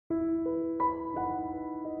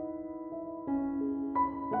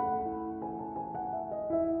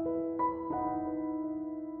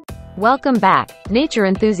Welcome back, nature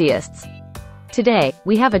enthusiasts. Today,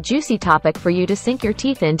 we have a juicy topic for you to sink your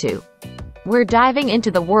teeth into. We're diving into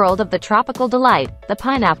the world of the tropical delight, the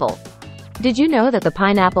pineapple. Did you know that the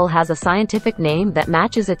pineapple has a scientific name that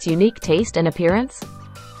matches its unique taste and appearance?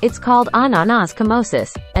 It's called Ananas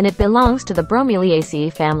comosus, and it belongs to the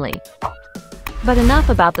Bromeliaceae family. But enough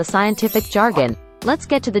about the scientific jargon, let's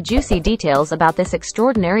get to the juicy details about this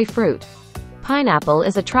extraordinary fruit. Pineapple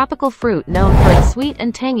is a tropical fruit known for its sweet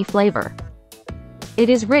and tangy flavor. It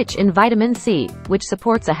is rich in vitamin C, which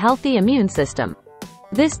supports a healthy immune system.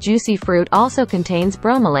 This juicy fruit also contains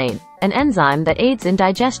bromelain, an enzyme that aids in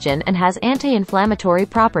digestion and has anti-inflammatory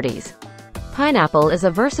properties. Pineapple is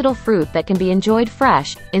a versatile fruit that can be enjoyed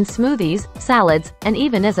fresh, in smoothies, salads, and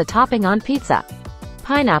even as a topping on pizza.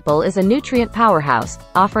 Pineapple is a nutrient powerhouse,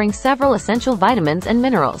 offering several essential vitamins and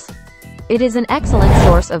minerals. It is an excellent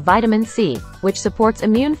source of vitamin C, which supports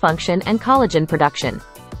immune function and collagen production.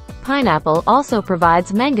 Pineapple also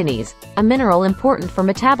provides manganese, a mineral important for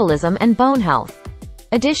metabolism and bone health.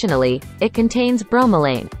 Additionally, it contains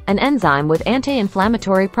bromelain, an enzyme with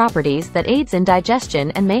anti-inflammatory properties that aids in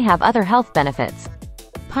digestion and may have other health benefits.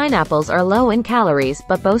 Pineapples are low in calories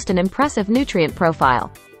but boast an impressive nutrient profile.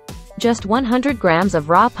 Just 100 grams of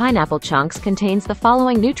raw pineapple chunks contains the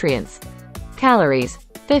following nutrients. Calories,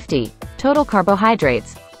 50. Total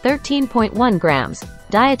carbohydrates, 13.1 grams.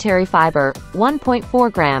 Dietary fiber,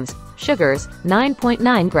 1.4 grams. Sugars,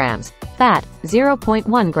 9.9 grams. Fat,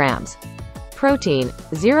 0.1 grams. Protein,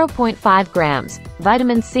 0.5 grams.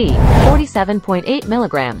 Vitamin C, 47.8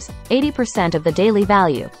 milligrams, 80% of the daily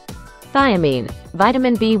value. Thiamine,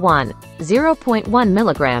 vitamin B1, 0.1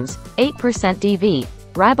 milligrams, 8% DV.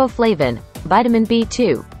 Riboflavin, vitamin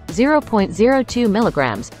B2, 0.02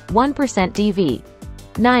 milligrams, 1% DV.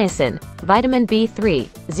 Niacin, vitamin B3,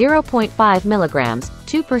 0.5 milligrams,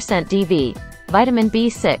 2% DV. Vitamin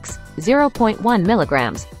B6, 0.1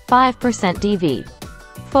 milligrams, 5% DV.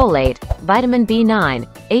 Folate, vitamin B9,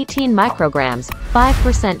 18 micrograms,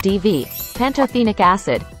 5% DV. Pantothenic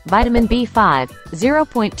acid, vitamin B5,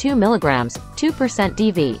 0.2 milligrams, 2%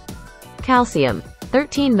 DV. Calcium,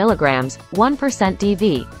 13 milligrams, 1%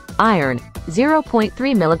 DV. Iron,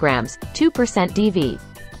 0.3 milligrams, 2% DV.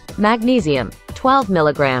 Magnesium, 12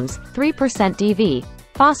 milligrams, 3% DV.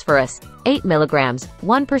 Phosphorus, 8 milligrams,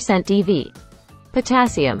 1% DV.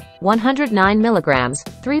 Potassium, 109 milligrams,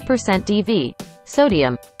 3% DV.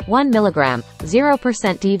 Sodium, 1 milligram, 0%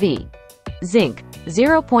 DV. Zinc,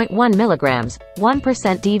 0.1 milligrams, 1%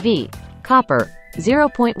 DV. Copper,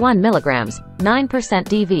 0.1 milligrams, 9%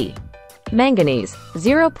 DV. Manganese,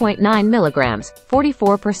 0.9 milligrams,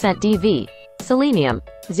 44% DV. Selenium,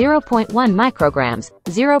 0.1 micrograms,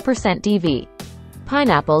 0% DV.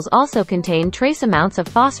 Pineapples also contain trace amounts of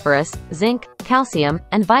phosphorus, zinc, calcium,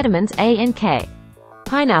 and vitamins A and K.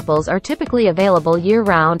 Pineapples are typically available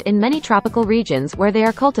year-round in many tropical regions where they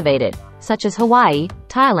are cultivated, such as Hawaii,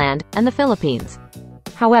 Thailand, and the Philippines.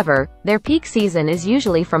 However, their peak season is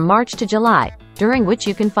usually from March to July, during which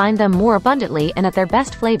you can find them more abundantly and at their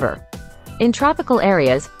best flavor. In tropical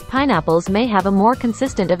areas, pineapples may have a more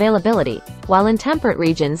consistent availability, while in temperate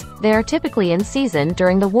regions, they are typically in season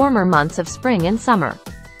during the warmer months of spring and summer.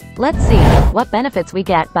 Let's see what benefits we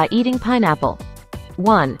get by eating pineapple.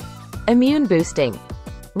 1. Immune boosting.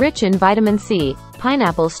 Rich in vitamin C,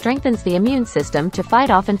 pineapple strengthens the immune system to fight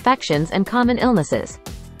off infections and common illnesses.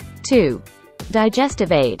 2.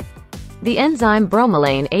 Digestive aid. The enzyme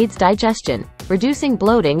bromelain aids digestion, reducing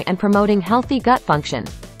bloating and promoting healthy gut function.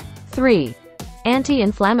 3.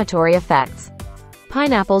 Anti-inflammatory effects.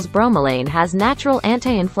 Pineapple's bromelain has natural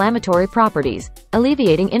anti-inflammatory properties,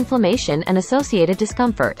 alleviating inflammation and associated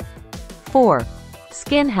discomfort. 4.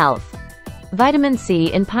 Skin health. Vitamin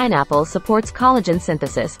C in pineapple supports collagen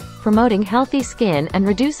synthesis, promoting healthy skin and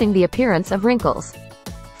reducing the appearance of wrinkles.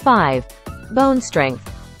 5. Bone strength.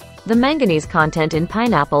 The manganese content in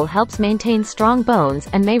pineapple helps maintain strong bones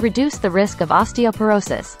and may reduce the risk of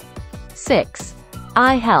osteoporosis. 6.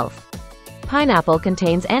 Eye health. Pineapple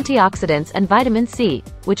contains antioxidants and vitamin C,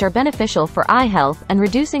 which are beneficial for eye health and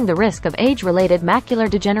reducing the risk of age-related macular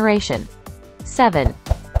degeneration. 7.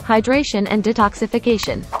 Hydration and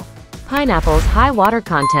detoxification. Pineapple's high water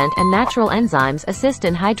content and natural enzymes assist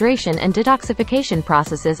in hydration and detoxification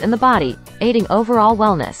processes in the body, aiding overall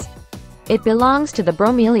wellness. It belongs to the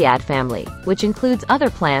Bromeliaceae family, which includes other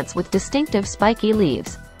plants with distinctive spiky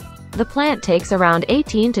leaves. The plant takes around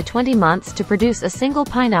 18 to 20 months to produce a single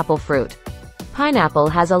pineapple fruit. Pineapple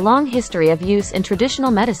has a long history of use in traditional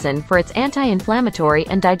medicine for its anti-inflammatory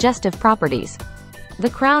and digestive properties. The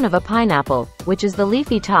crown of a pineapple, which is the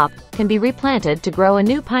leafy top, can be replanted to grow a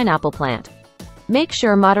new pineapple plant. Make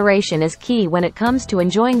sure moderation is key when it comes to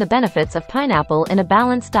enjoying the benefits of pineapple in a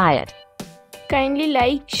balanced diet. Kindly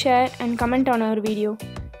like, share and comment on our video.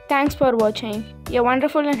 Thanks for watching. A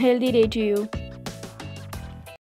wonderful and healthy day to you.